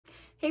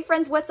Hey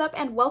friends, what's up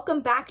and welcome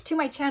back to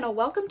my channel.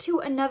 Welcome to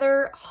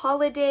another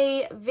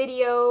holiday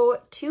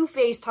video, Too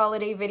Faced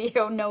holiday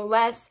video, no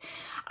less.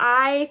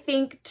 I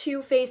think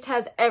Too Faced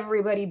has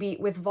everybody beat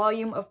with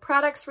volume of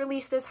products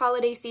released this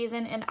holiday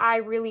season, and I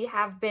really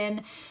have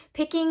been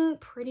picking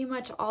pretty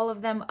much all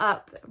of them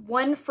up.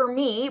 One for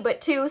me,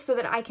 but two so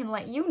that I can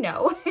let you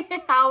know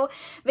how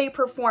they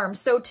perform.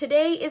 So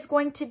today is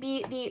going to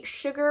be the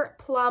Sugar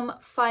Plum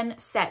Fun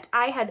set.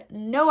 I had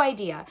no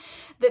idea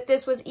that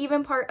this was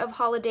even part of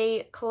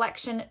holiday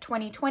collection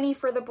 2020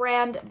 for the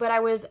brand, but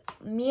I was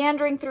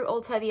meandering through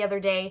Ulta the other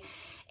day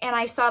and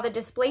I saw the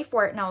display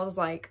for it and I was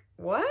like,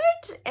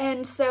 what?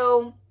 And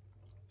so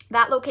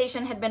that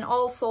location had been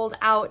all sold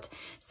out.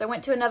 So I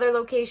went to another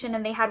location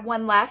and they had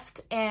one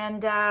left,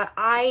 and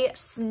I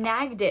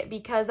snagged it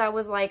because I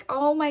was like,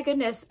 oh my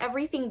goodness,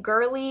 everything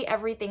girly,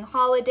 everything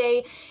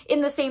holiday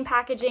in the same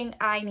packaging.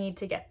 I need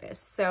to get this.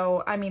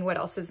 So, I mean, what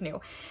else is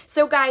new?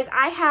 So guys,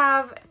 I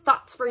have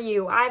thoughts for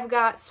you. I've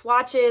got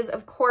swatches,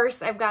 of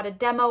course, I've got a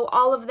demo,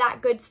 all of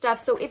that good stuff.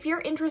 So if you're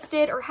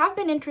interested or have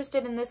been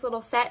interested in this little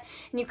set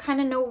and you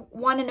kind of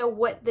want to know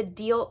what the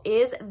deal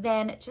is,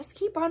 then just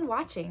keep on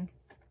watching.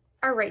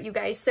 All right, you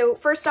guys, so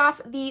first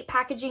off, the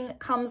packaging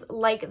comes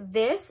like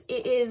this.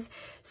 It is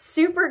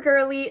super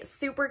girly,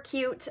 super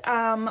cute.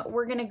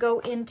 We're gonna go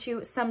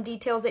into some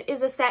details. It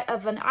is a set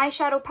of an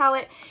eyeshadow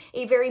palette,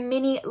 a very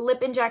mini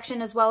lip injection,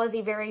 as well as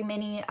a very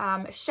mini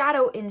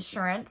shadow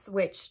insurance,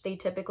 which they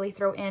typically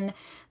throw in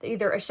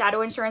either a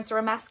shadow insurance or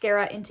a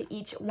mascara into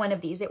each one of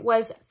these. It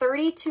was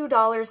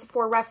 $32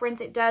 for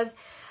reference. It does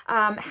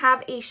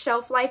have a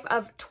shelf life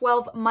of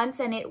 12 months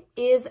and it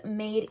is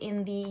made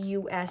in the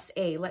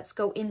USA. Let's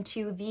go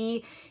into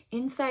the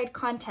inside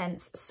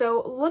contents.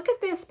 So look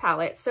at this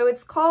palette. So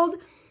it's called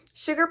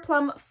Sugar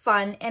Plum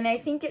Fun, and I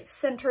think it's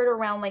centered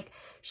around like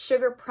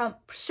sugar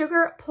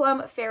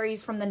plum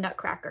fairies from the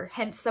Nutcracker,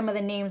 hence some of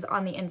the names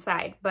on the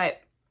inside.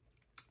 But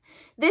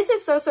this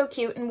is so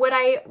cute, and what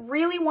I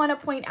really want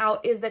to point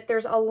out is that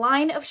there's a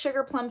line of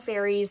Sugar Plum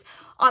fairies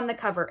on the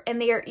cover,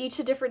 and they are each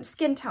a different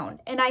skin tone.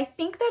 And I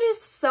think that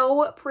is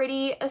so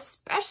pretty,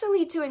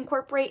 especially to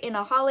incorporate in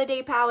a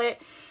holiday palette.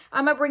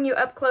 I'm gonna bring you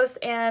up close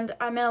and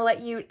I'm gonna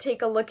let you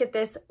take a look at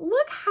this.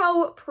 Look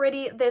how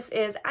pretty this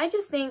is. I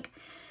just think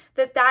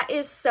that that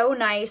is so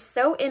nice,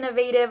 so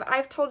innovative.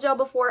 I've told y'all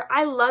before,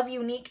 I love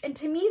unique, and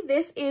to me,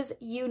 this is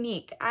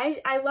unique.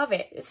 I love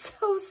it. It's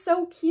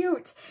so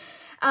cute.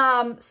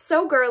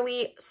 So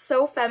girly,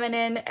 so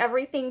feminine,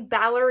 everything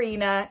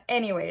ballerina.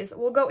 Anyways,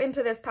 we'll go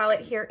into this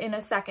palette here in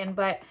a second,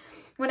 but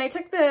when I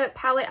took the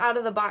palette out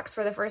of the box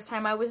for the first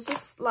time, I was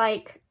just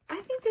like, I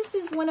think this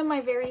is one of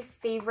my very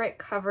favorite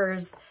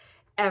covers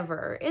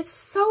ever. It's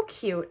so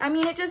cute. I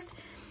mean,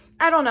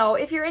 I don't know,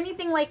 if you're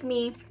anything like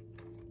me,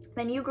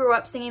 then you grew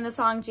up singing the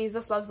song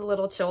Jesus Loves the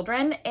Little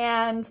Children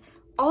and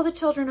all the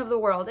children of the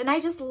world, and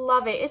I just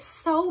love it. It's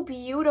so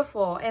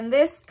beautiful, and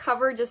this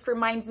cover just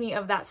reminds me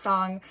of that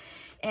song.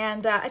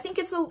 And I think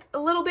it's a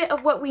little bit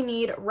of what we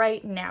need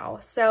right now.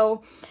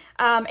 So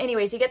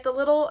anyways, you get the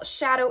little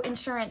shadow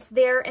insurance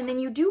there, and then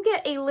you do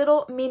get a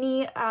little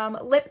mini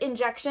lip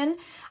injection.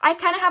 I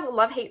kind of have a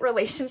love-hate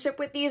relationship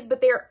with these,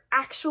 but they're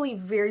actually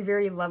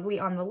very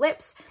lovely on the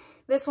lips.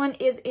 This one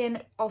is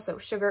in also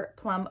Sugar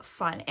Plum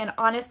Fun. And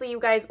honestly, you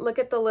guys, look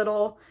at the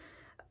little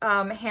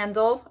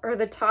handle or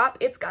the top.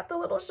 It's got the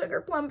little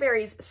sugar plum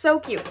berries. So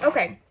cute.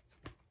 Okay.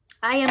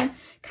 I am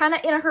kind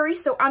of in a hurry,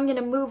 so I'm going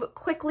to move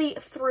quickly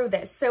through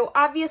this. So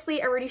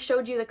obviously, I already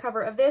showed you the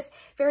cover of this.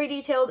 Very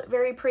detailed,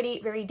 very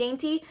pretty, very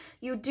dainty.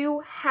 You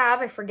do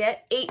have, I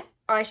forget, 8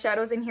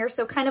 eyeshadows in here,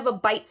 so kind of a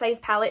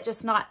bite-sized palette,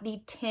 just not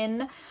the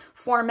tin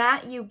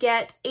format. You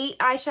get 8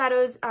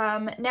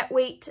 eyeshadows, net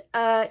weight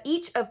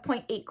each of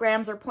 0.8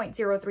 grams or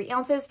 0.03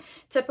 ounces,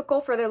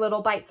 typical for their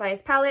little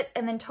bite-sized palettes,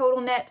 and then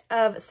total net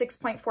of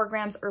 6.4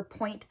 grams or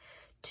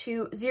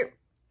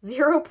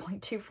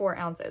 0.24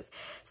 ounces.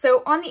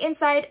 So on the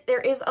inside,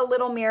 there is a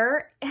little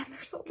mirror and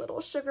there's a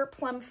little sugar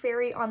plum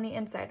fairy on the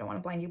inside. I don't want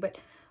to blind you, but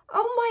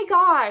oh my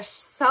gosh,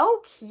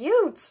 so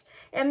cute.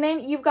 And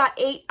then you've got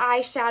 8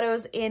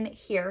 eyeshadows in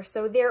here.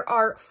 So there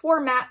are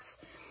 4 mattes.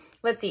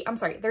 Let's see, I'm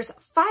sorry, there's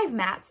 5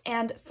 mattes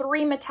and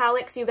 3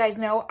 metallics. You guys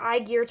know I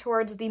gear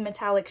towards the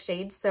metallic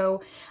shades,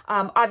 so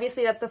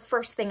obviously that's the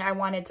first thing I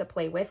wanted to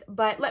play with.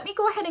 But let me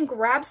go ahead and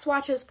grab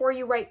swatches for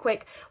you right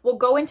quick. We'll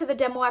go into the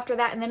demo after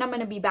that, and then I'm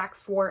gonna be back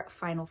for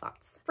final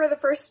thoughts. For the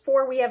first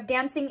 4, we have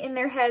Dancing in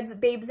Their Heads,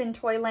 Babes in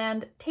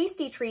Toyland,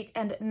 Tasty Treat,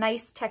 and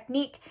Nice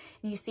Technique.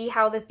 And you see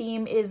how the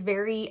theme is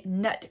very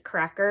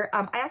Nutcracker.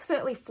 I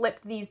accidentally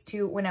flipped these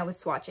 2 when I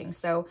was swatching,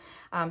 so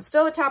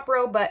still the top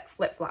row, but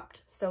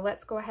flip-flopped. So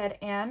let's go ahead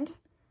and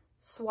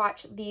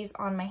swatch these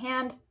on my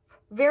hand.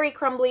 Very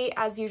crumbly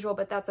as usual,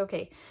 but that's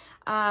okay.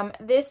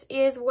 This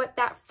is what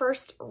that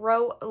first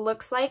row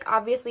looks like.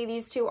 Obviously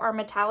these 2 are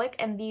metallic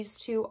and these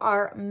 2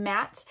 are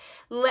matte.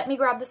 Let me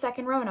grab the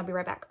second row and I'll be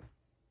right back.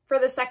 For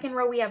the second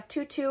row, we have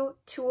Tutu,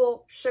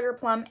 Tulle, Sugar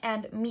Plum,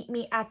 and Meet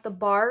Me at the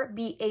Bar,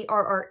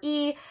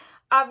 B-A-R-R-E.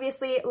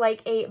 Obviously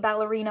like a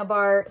ballerina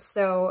bar,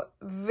 so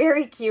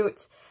very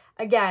cute.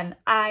 Again,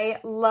 I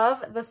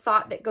love the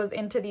thought that goes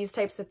into these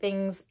types of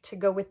things to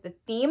go with the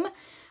theme.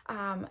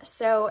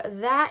 So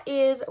that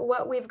is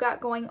what we've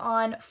got going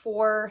on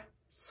for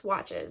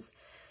swatches.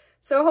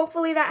 So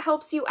hopefully that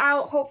helps you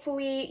out.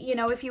 Hopefully, you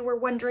know, if you were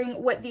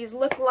wondering what these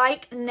look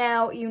like,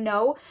 now you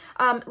know.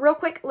 Real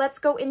quick, let's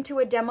go into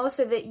a demo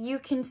so that you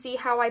can see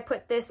how I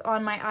put this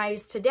on my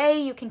eyes today.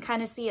 You can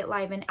kind of see it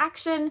live in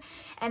action,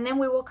 and then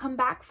we will come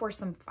back for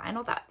some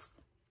final thoughts.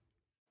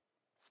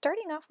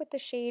 Starting off with the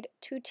shade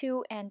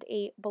 22 and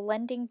a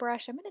blending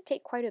brush, I'm going to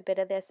take quite a bit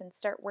of this and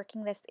start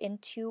working this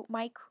into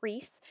my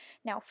crease.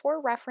 Now for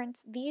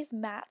reference, these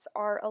mattes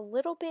are a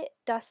little bit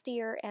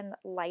dustier and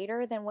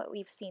lighter than what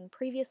we've seen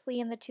previously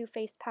in the Too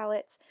Faced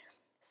palettes.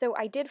 So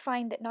I did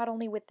find that not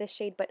only with this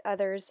shade but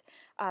others,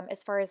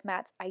 as far as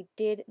mattes, I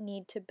did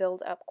need to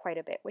build up quite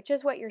a bit, which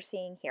is what you're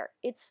seeing here.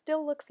 It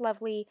still looks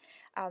lovely,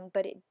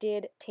 but it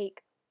did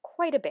take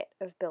quite a bit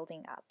of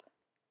building up.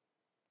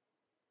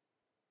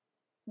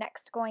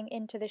 Next, going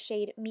into the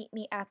shade Meet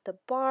Me at the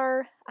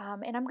Bar,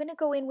 and I'm going to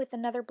go in with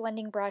another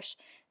blending brush,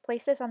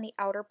 place this on the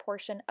outer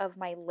portion of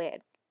my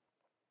lid.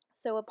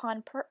 So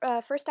upon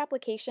first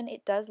application,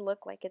 it does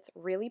look like it's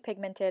really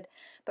pigmented,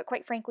 but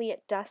quite frankly,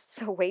 it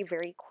dusts away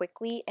very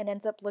quickly and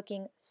ends up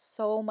looking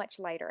so much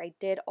lighter. I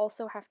did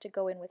also have to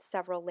go in with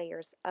several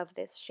layers of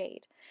this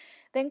shade.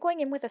 Then going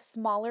in with a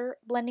smaller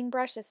blending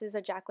brush, this is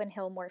a Jaclyn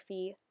Hill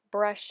Morphe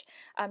brush,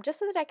 just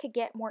so that I could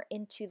get more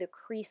into the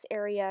crease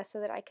area, so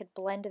that I could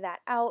blend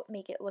that out,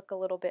 make it look a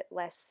little bit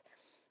less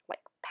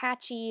like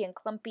patchy and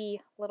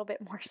clumpy, a little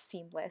bit more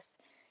seamless.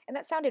 And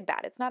that sounded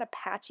bad. It's not a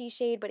patchy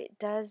shade, but it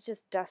does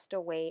just dust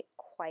away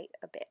quite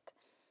a bit.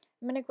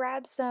 I'm going to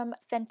grab some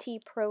Fenty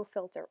Pro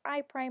Filter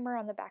Eye Primer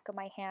on the back of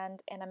my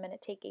hand, and I'm going to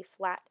take a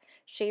flat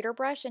shader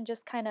brush and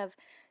just kind of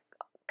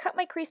cut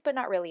my crease, but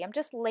not really. I'm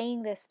just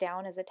laying this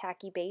down as a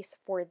tacky base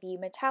for the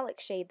metallic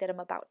shade that I'm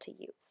about to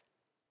use.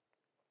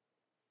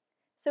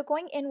 So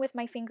going in with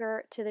my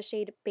finger to the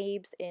shade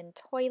Babes in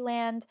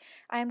Toyland,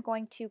 I'm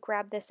going to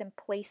grab this and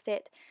place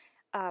it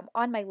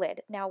on my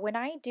lid. Now when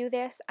I do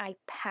this, I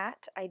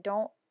pat. I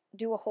don't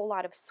do a whole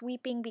lot of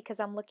sweeping because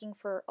I'm looking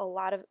for a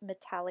lot of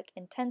metallic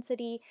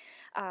intensity,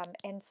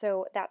 and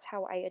so that's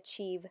how I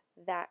achieve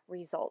that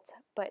result.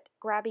 But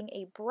grabbing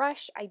a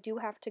brush, I do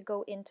have to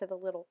go into the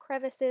little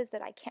crevices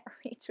that I can't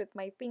reach with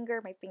my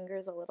finger. My finger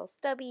is a little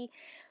stubby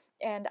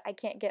and I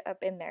can't get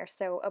up in there,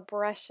 so a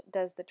brush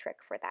does the trick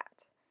for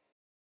that.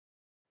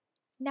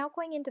 Now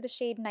going into the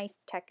shade Nice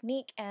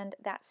Technique and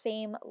that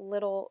same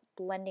little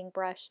blending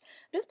brush,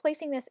 I'm just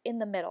placing this in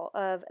the middle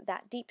of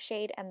that deep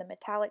shade and the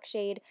metallic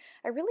shade.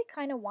 I really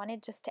kind of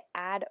wanted just to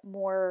add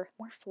more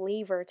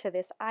flavor to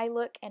this eye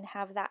look and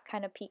have that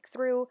kind of peek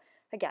through.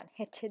 Again,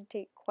 it did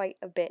take quite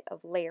a bit of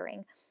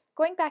layering.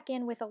 Going back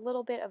in with a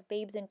little bit of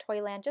Babes in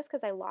Toyland just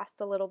because I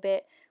lost a little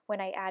bit when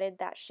I added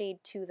that shade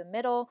to the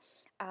middle.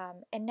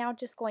 And now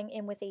just going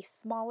in with a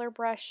smaller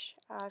brush,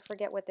 I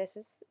forget what this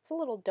is, it's a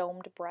little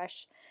domed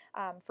brush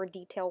for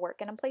detail work,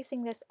 and I'm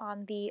placing this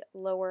on the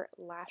lower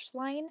lash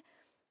line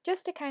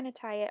just to kind of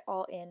tie it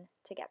all in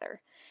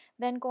together.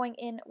 Then going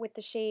in with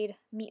the shade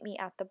Meet Me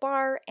at the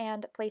Bar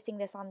and placing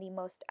this on the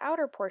most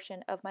outer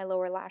portion of my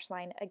lower lash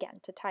line, again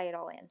to tie it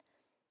all in.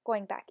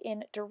 Going back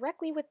in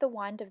directly with the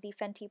wand of the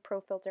Fenty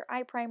Pro Filter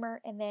Eye Primer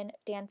and then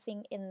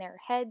dancing in their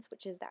heads,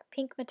 which is that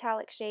pink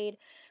metallic shade.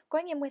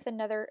 Going in with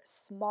another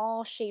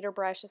small shader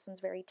brush, this one's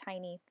very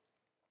tiny,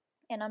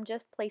 and I'm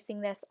just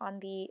placing this on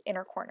the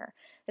inner corner.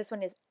 This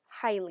one is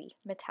highly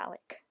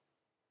metallic.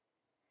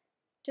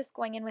 Just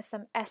going in with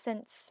some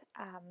Essence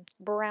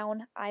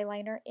brown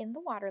eyeliner in the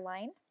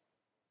waterline,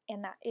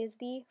 and that is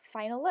the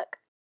final look.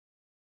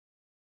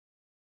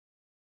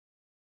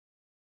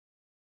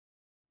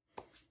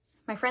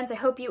 My friends, I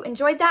hope you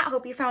enjoyed that. I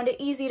hope you found it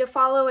easy to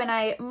follow, and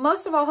I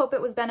most of all hope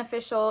it was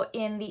beneficial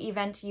in the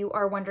event you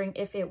are wondering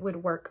if it would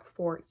work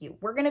for you.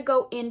 We're going to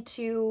go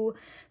into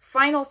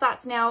final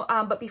thoughts now,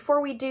 but before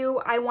we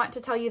do, I want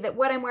to tell you that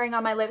what I'm wearing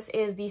on my lips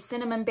is the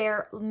Cinnamon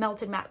Bear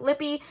Melted Matte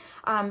Lippy.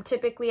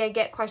 Typically I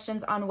get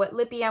questions on what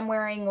lippy I'm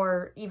wearing,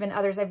 or even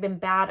others. I've been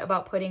bad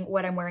about putting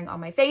what I'm wearing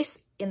on my face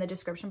in the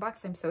description box.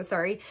 I'm so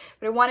sorry,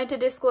 but I wanted to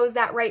disclose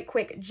that right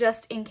quick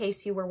just in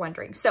case you were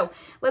wondering. So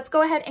let's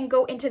go ahead and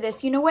go into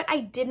this. You know what I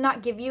did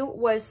not give you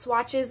was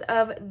swatches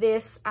of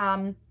this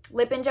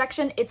lip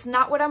injection. It's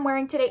not what I'm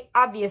wearing today.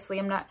 Obviously,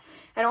 I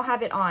don't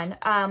have it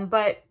on,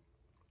 but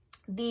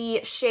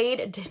the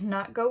shade did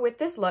not go with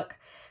this look.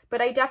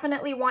 But I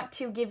definitely want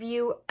to give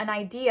you an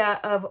idea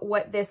of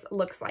what this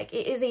looks like.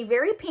 It is a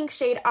very pink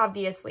shade,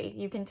 obviously.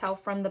 You can tell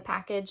from the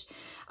package.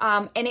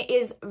 And it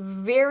is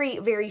very,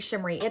 very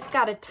shimmery. It's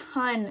got a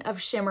ton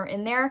of shimmer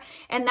in there.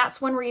 And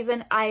that's one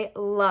reason I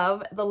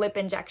love the lip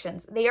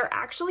injections. They are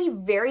actually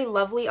very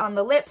lovely on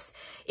the lips.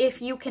 If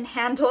you can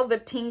handle the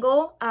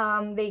tingle,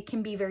 they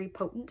can be very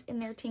potent in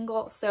their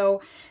tingle.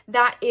 So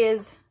that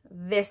is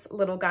this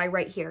little guy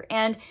right here.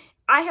 And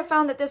I have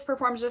found that this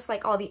performs just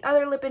like all the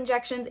other lip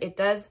injections. It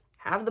does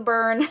have the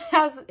burn,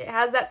 it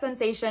has that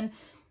sensation,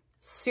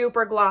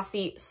 super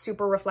glossy,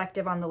 super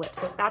reflective on the lips.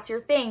 So if that's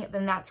your thing,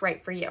 then that's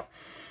right for you.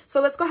 So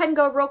let's go ahead and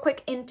go real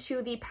quick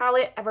into the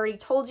palette. I've already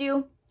told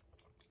you,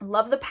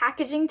 love the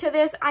packaging to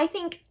this. I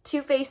think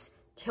Too Faced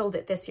killed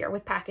it this year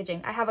with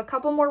packaging. I have a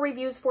couple more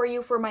reviews for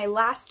you for my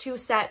last 2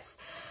 sets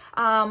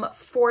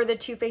for the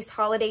Too Faced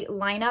holiday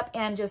lineup,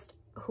 and just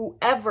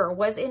whoever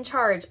was in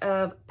charge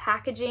of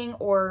packaging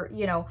or,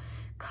 you know,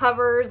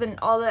 covers and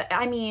all that.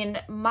 I mean,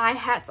 my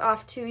hat's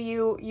off to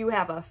you. You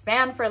have a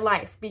fan for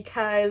life,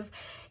 because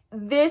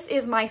this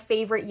is my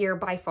favorite year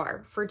by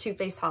far for Too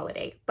Faced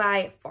holiday,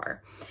 by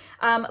far.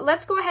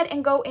 Let's go ahead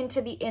and go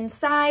into the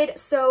inside.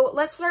 So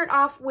let's start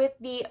off with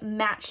the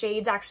matte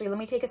shades. Actually, let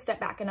me take a step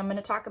back and I'm going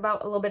to talk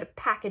about a little bit of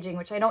packaging,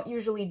 which I don't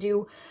usually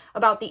do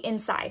about the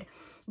inside.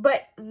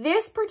 But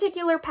this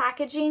particular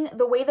packaging,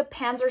 the way the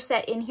pans are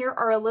set in here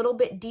are a little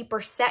bit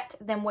deeper set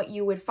than what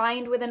you would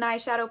find with an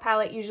eyeshadow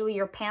palette. Usually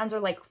your pans are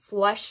like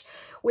flush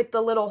with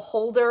the little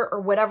holder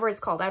or whatever it's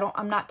called.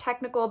 I'm not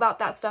technical about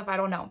that stuff. I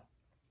don't know.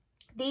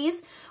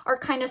 These are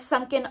kind of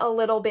sunken a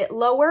little bit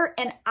lower,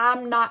 and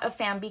I'm not a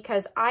fan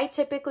because I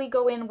typically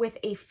go in with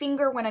a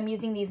finger when I'm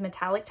using these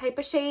metallic type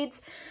of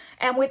shades.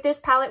 And with this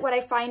palette, what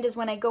I find is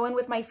when I go in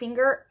with my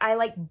finger, I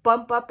like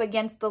bump up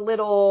against the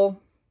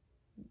little,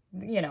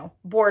 you know,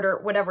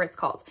 border, whatever it's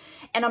called.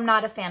 And I'm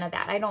not a fan of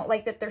that. I don't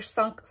like that they're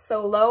sunk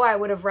so low. I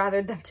would have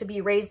rathered them to be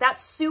raised.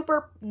 That's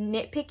super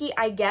nitpicky,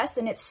 I guess,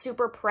 and it's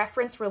super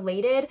preference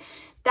related.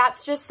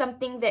 That's just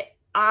something that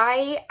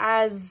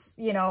as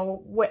you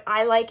know, what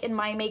I like in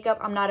my makeup,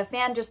 I'm not a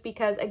fan, just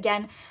because,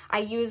 again, I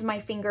use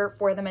my finger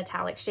for the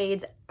metallic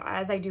shades,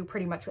 as I do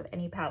pretty much with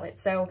any palette.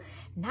 So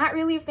not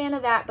really a fan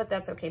of that, but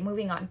that's okay.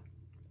 Moving on.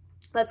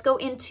 Let's go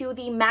into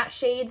the matte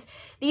shades.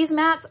 These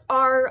mattes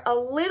are a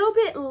little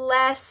bit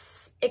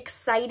less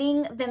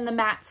exciting than the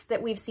mattes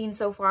that we've seen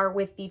so far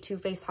with the Too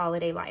Faced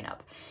holiday lineup.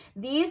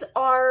 These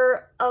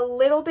are a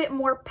little bit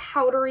more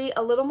powdery,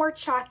 a little more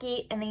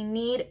chalky, and they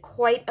need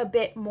quite a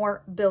bit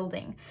more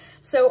building.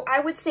 So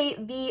I would say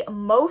the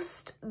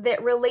most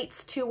that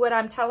relates to what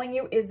I'm telling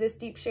you is this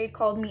deep shade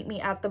called Meet Me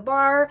at the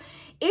Bar.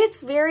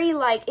 It's very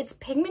like, it's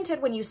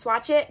pigmented when you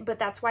swatch it, but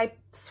that's why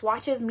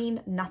swatches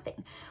mean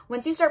nothing.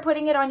 Once you start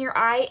putting it on your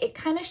eye, it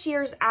kind of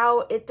shears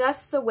out, it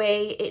dusts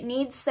away, it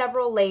needs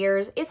several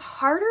layers. It's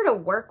harder to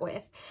work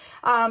with.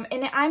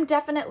 And I'm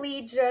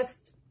definitely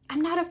just,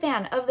 I'm not a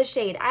fan of the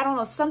shade. I don't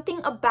know, something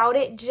about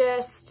it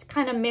just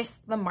kind of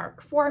missed the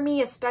mark for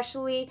me,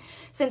 especially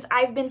since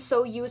I've been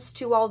so used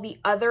to all the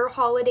other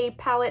holiday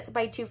palettes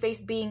by Too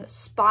Faced being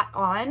spot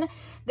on.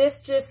 This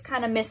just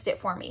kind of missed it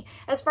for me.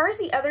 As far as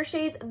the other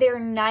shades, they're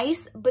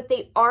nice, but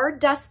they are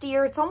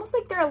dustier. It's almost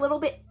like they're a little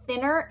bit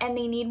thinner and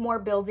they need more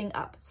building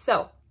up.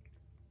 So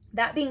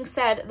that being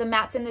said, the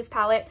mattes in this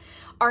palette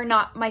are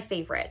not my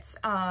favorites.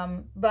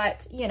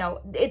 But you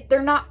know,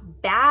 they're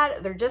not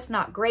bad. They're just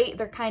not great.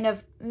 They're kind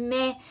of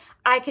meh.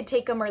 I could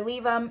take them or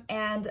leave them.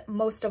 And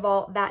most of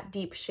all, that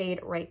deep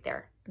shade right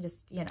there.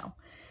 Just, you know,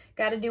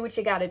 gotta do what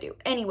you gotta do.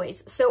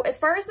 Anyways, so as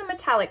far as the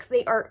metallics,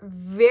 they are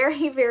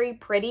very, very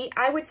pretty.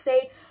 I would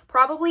say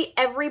probably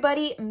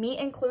everybody, me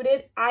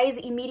included, eyes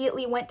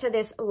immediately went to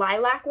this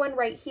lilac one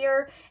right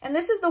here. And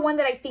this is the one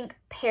that I think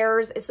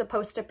is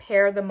supposed to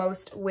pair the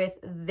most with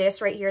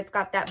this right here. It's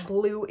got that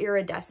blue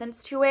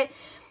iridescence to it.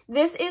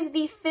 This is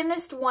the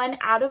thinnest one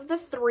out of the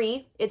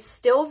 3. It's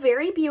still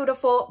very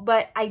beautiful,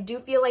 but I do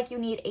feel like you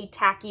need a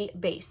tacky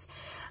base.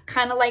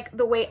 Kind of like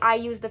the way I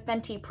use the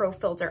Fenty Pro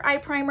Filter Eye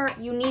Primer.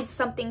 You need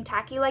something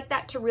tacky like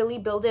that to really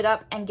build it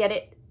up and get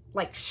it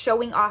like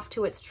showing off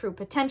to its true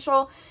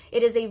potential.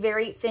 It is a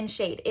very thin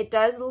shade. It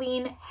does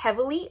lean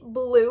heavily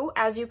blue,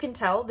 as you can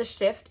tell. The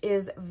shift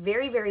is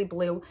very, very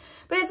blue,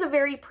 but it's a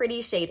very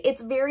pretty shade. It's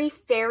very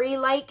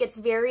fairy-like. It's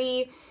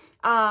very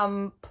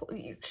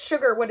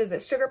what is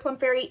this? Sugar Plum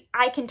Fairy.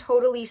 I can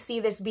totally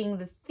see this being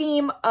the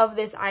theme of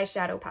this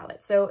eyeshadow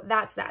palette. So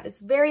that's that.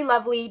 It's very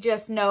lovely.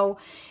 Just know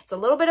it's a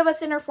little bit of a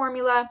thinner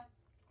formula.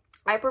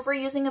 I prefer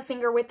using a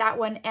finger with that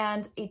one,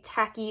 and a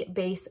tacky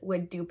base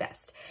would do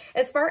best.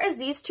 As far as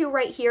these two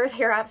right here,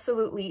 they're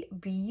absolutely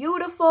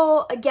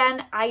beautiful.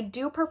 Again, I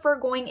do prefer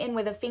going in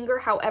with a finger.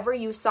 However,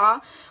 you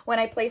saw when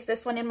I placed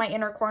this one in my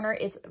inner corner,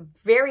 it's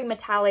very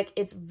metallic,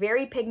 it's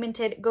very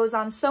pigmented, it goes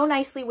on so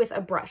nicely with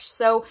a brush.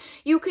 So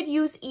you could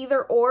use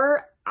either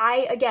or.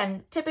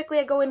 Again, typically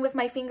I go in with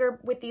my finger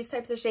with these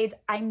types of shades.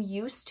 I'm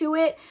used to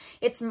it.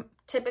 It's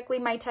typically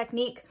my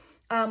technique.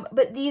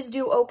 But these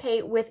do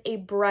okay with a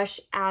brush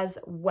as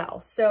well.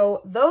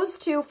 So those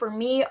two for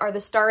me are the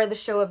star of the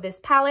show of this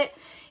palette.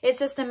 It's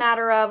just a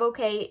matter of,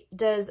 okay,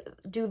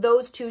 do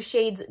those two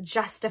shades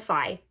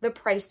justify the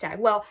price tag?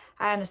 Well,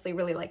 I honestly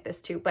really like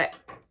this too, but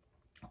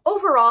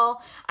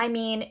overall, I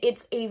mean,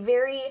 it's a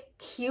very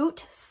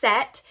cute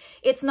set.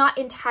 It's not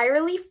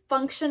entirely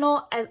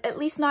functional, at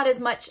least not as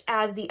much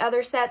as the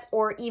other sets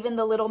or even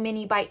the little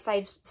mini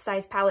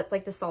bite-sized palettes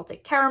like the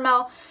Salted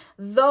Caramel.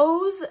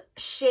 Those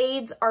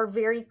shades are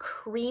very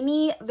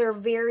creamy.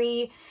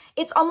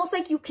 It's almost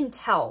like you can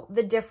tell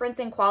the difference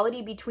in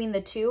quality between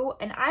the two.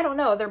 And I don't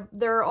know,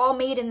 they're all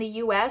made in the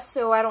US,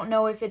 so I don't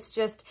know if it's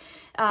just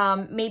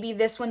maybe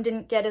this one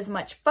didn't get as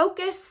much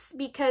focus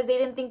because they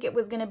didn't think it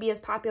was going to be as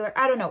popular.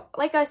 I don't know.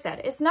 Like I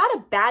said, it's not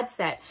a bad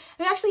set.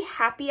 I'm actually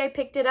happy I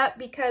picked it up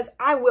because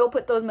I will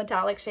put those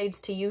metallic shades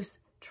to use.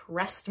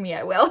 Trust me,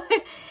 I will.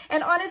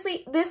 And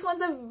honestly, this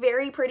one's a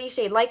very pretty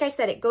shade. Like I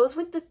said, it goes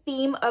with the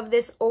theme of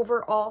this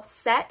overall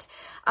set.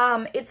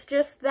 It's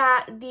just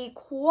that the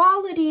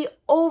quality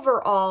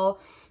overall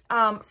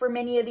for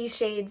many of these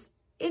shades,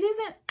 it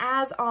isn't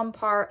as on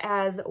par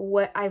as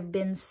what I've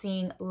been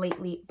seeing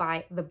lately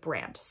by the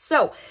brand.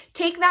 So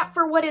take that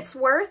for what it's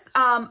worth.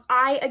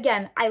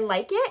 I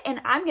like it and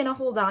I'm gonna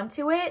hold on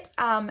to it.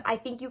 I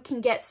think you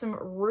can get some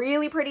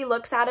really pretty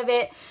looks out of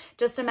it.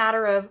 Just a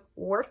matter of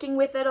working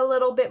with it a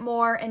little bit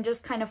more and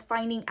just kind of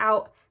finding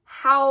out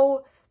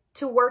how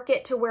to work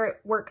it to where it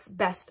works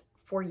best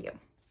for you.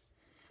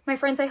 My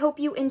friends, I hope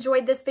you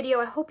enjoyed this video.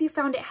 I hope you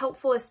found it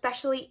helpful,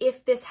 especially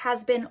if this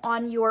has been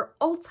on your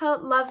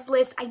Ulta loves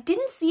list. I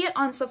didn't see it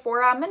on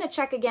Sephora. I'm going to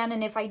check again,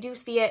 and if I do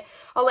see it,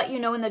 I'll let you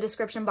know in the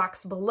description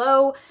box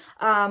below.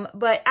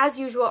 But as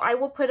usual, I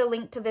will put a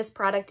link to this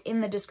product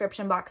in the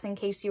description box in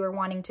case you are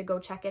wanting to go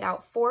check it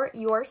out for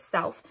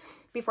yourself.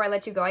 Before I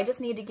let you go, I just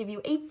need to give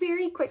you a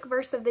very quick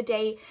verse of the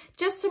day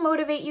just to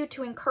motivate you,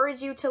 to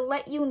encourage you, to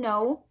let you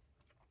know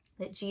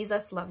that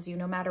Jesus loves you.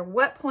 No matter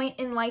what point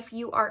in life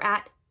you are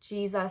at,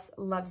 Jesus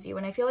loves you.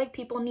 And I feel like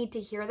people need to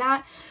hear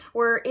that.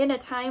 We're in a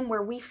time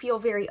where we feel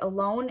very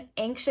alone,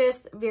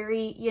 anxious,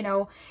 very,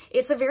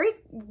 it's a very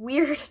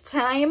weird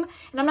time.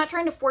 And I'm not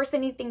trying to force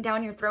anything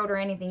down your throat or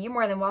anything. You're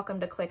more than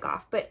welcome to click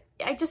off. But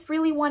I just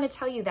really want to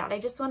tell you that. I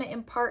just want to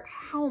impart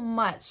how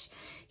much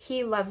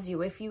he loves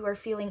you. If you are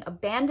feeling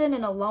abandoned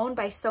and alone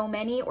by so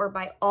many or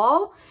by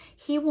all,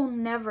 he will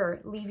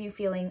never leave you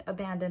feeling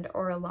abandoned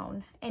or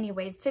alone.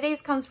 Anyways,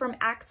 today's comes from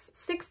Acts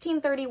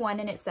 16:31,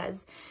 and it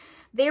says,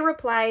 "They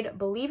replied,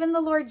 'Believe in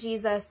the Lord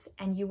Jesus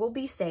and you will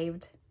be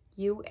saved,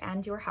 you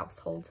and your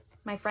household.'"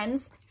 My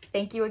friends,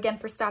 thank you again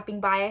for stopping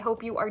by. I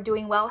hope you are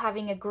doing well,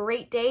 having a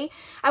great day.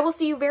 I will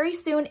see you very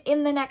soon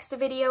in the next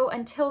video.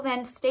 Until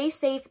then, stay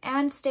safe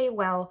and stay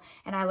well,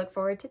 and I look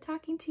forward to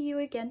talking to you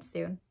again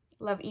soon.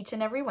 Love each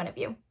and every one of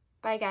you.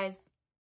 Bye, guys.